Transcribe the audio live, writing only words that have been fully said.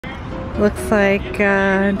Looks like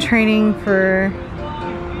training for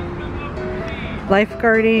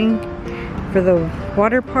lifeguarding for the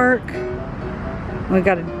water park. We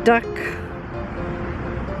got a duck.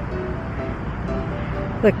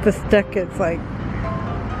 Look, this duck is like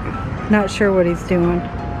not sure what he's doing.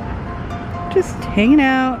 Just hanging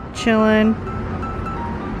out, chilling.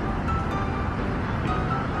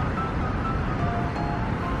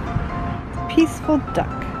 Peaceful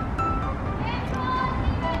duck.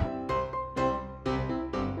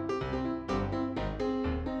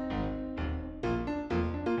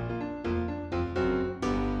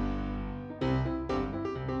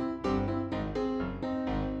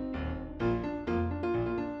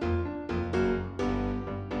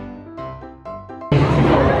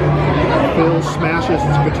 Phil smashes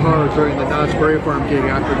his guitar during the Knott's Berry Farm gig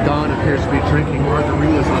after Don appears to be drinking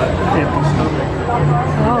margaritas on an empty stomach.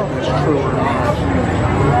 Oh. It's true or not.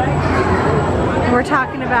 We're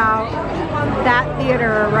talking about that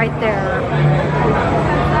theater right there.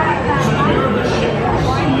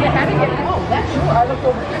 Oh, that's yours. I looked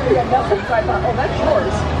over here, we got nothing, so I thought, oh, that's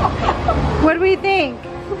yours. What do we think?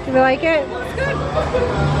 Do we like it? It's good.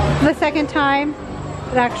 The second time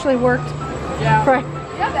it actually worked. Yeah. Right.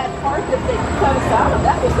 Yeah, that part that they cut us out of,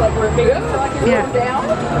 that was like where maybe so I could go down.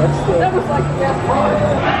 That was like the best part.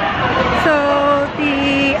 So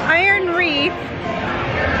the Iron Reef,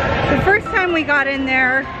 the first time we got in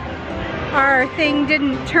there, our thing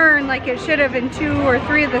didn't turn like it should have in 2 or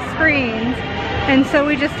 3 of the screens. And so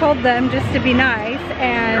we just told them just to be nice,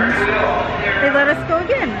 and they let us go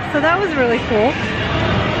again. So that was really cool.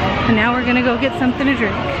 And now we're gonna go get something to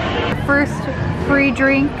drink. First free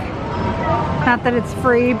drink. Not that it's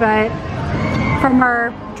free, but from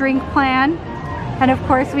our drink plan. And of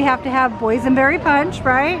course we have to have Boysenberry punch,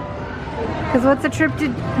 right? Because what's a trip to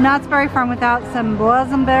Knott's Berry Farm without some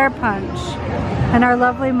Boysenberry punch? And our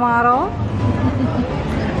lovely model.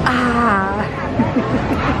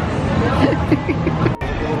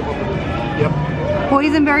 Yep.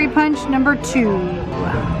 Boysenberry punch number 2.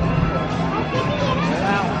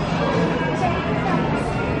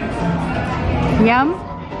 Yum.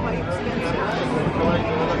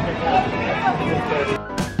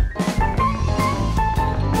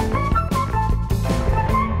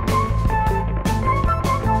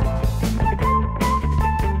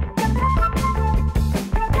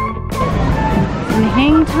 And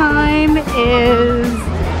Hangtime is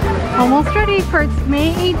almost ready for its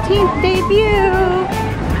May 18th debut.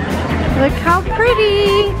 Look how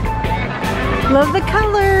pretty. Love the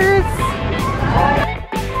colors.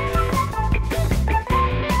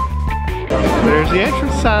 There's the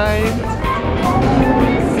entrance sign.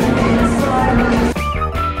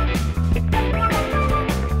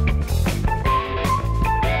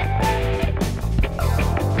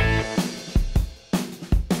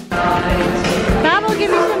 That'll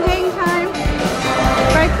give you some hang time.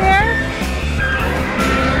 Right there.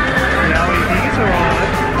 The LEDs are on.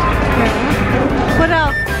 Yeah. What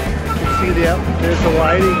else? You can see there's the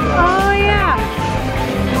lighting. Oh yeah.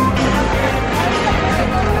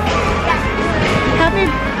 Happy.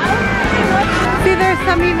 See, there's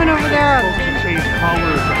some even over there. You can change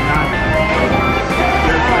colors and not.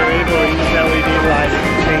 They're able to use LED lighting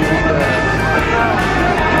to change the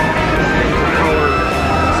color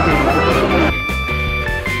scheme.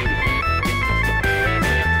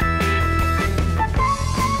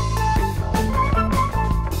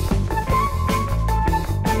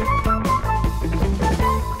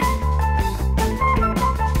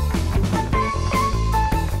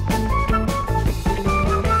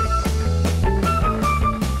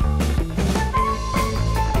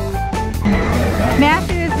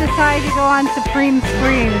 Matthew has decided to go on Supreme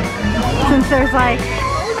Screen since there's like,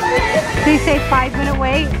 they say 5-minute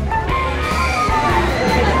wait.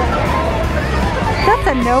 That's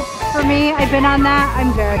a nope for me. I've been on that.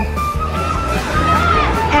 I'm good.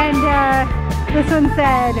 And this one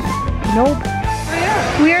said nope.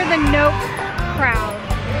 We're the nope crowd.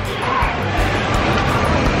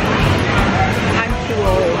 I'm too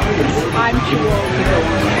old. I'm too old to go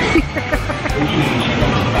on.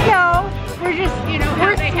 No, we're just, You know how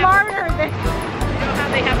we're they smarter than. You know how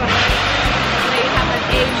they have an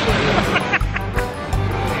age limit.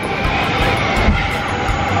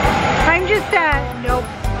 I'm just nope.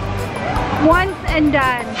 Once and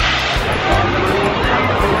done.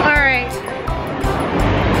 Alright.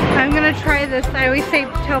 I'm gonna try this. I always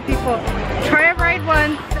tell people, try a ride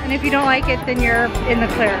once, and if you don't like it, then you're in the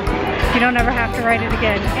clear. You don't ever have to ride it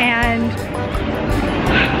again. And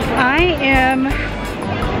I am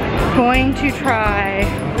going to try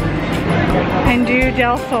and do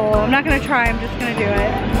Del Sol. I'm not gonna try, I'm just gonna do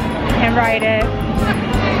it and ride it.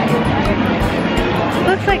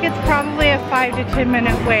 Looks like it's probably a 5 to 10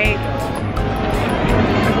 minute wait.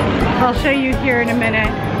 I'll show you here in a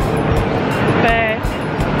minute. But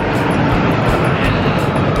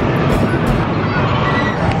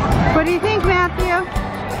what do you think, Matthew?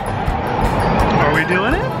 Are we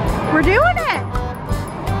doing it? We're doing it!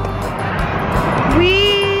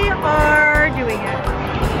 We are doing it.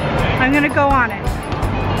 I'm gonna go on it.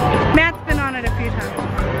 Matt's been on it a few times.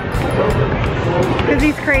 Because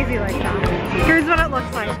he's crazy like that. Here's what it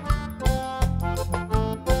looks like.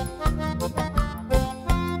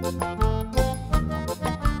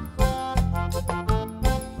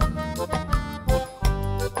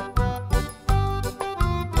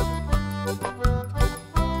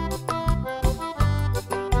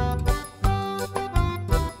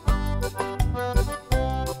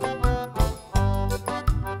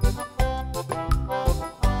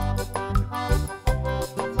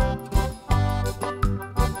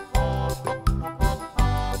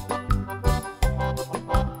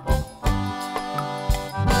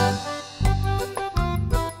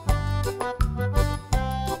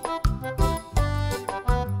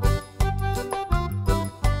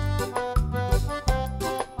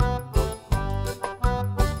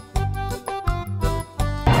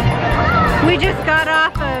 We just got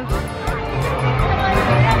off of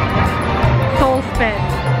Soul Spin,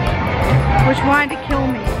 which wanted to kill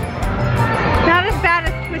me. Not as bad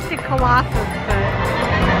as Twisted Colossus, but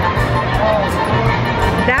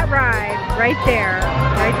that ride right there,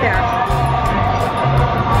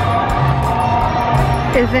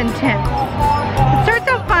 is intense. It starts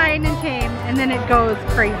out fine and tame, and then it goes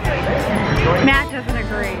crazy. Matt doesn't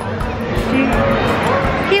agree.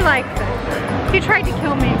 He likes it. He tried to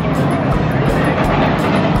kill me again.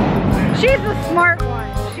 She's the smart one.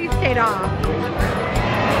 She stayed off.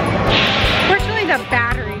 Fortunately, the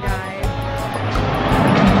battery died.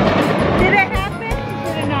 Did it happen?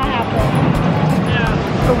 Did it not happen? Yeah.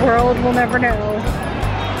 The world will never know.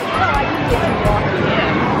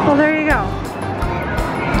 Well, there you go.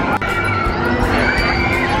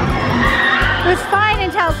 It was fine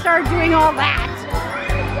until it started doing all that.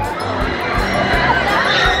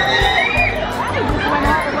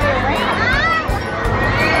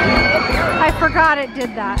 I forgot it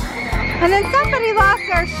did that. And then somebody lost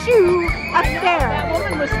their shoe up there. That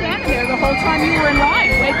woman was standing there the whole time you were in line,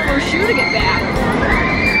 waiting for her shoe to get back.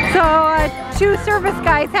 So 2 service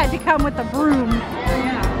guys had to come with a broom.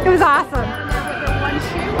 Yeah. It was awesome. With her one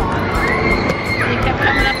shoe on. They kept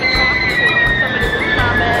coming up and talking to her. Somebody was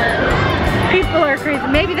coming. People are crazy.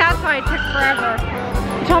 Maybe that's why it took forever.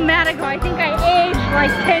 I told Matt, I go, I think I aged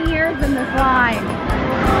like 10 years in this line.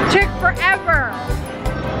 Took forever.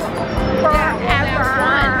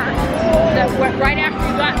 That went right after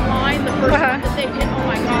you got in line, the first one that they did, oh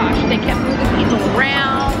my gosh, they kept moving people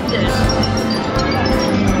around and it took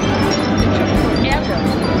forever.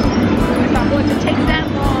 I thought, well, if it takes that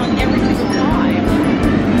long every single time.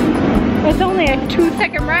 It's only a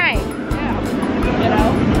 2-second ride. Yeah. You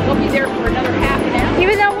know, we'll be there for another half an hour.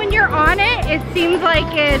 Even though when you're on it, it seems like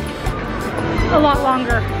it's a lot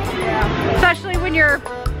longer. Yeah. Especially when you're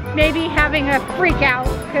maybe having a freak out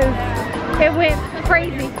because it went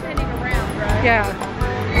crazy. Spinning around, right? Yeah.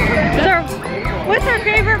 So, what's our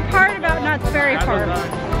favorite part about Knott's Berry Farm?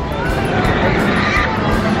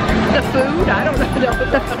 The food? I don't know.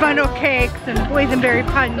 The funnel cakes and boysenberry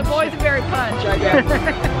punch. The boysenberry punch, I guess.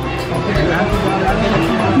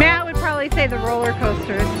 Matt would probably say the roller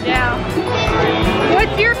coasters. Yeah.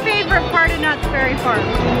 What's your favorite part of Knott's Berry Farm?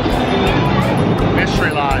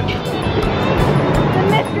 Mystery Lodge. The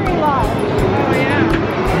Mystery Lodge. Oh yeah.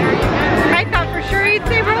 There you go. I thought for sure you'd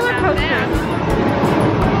say roller coasters.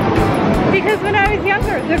 Because when I was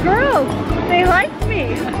younger, the girls, they liked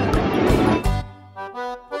me.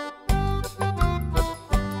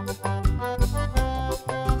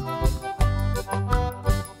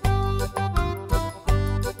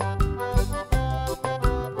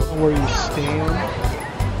 Where you stand,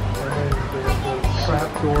 and then the trap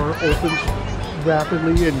door opens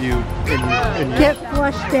rapidly, and you Get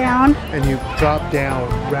flushed down. and you drop down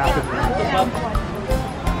rapidly.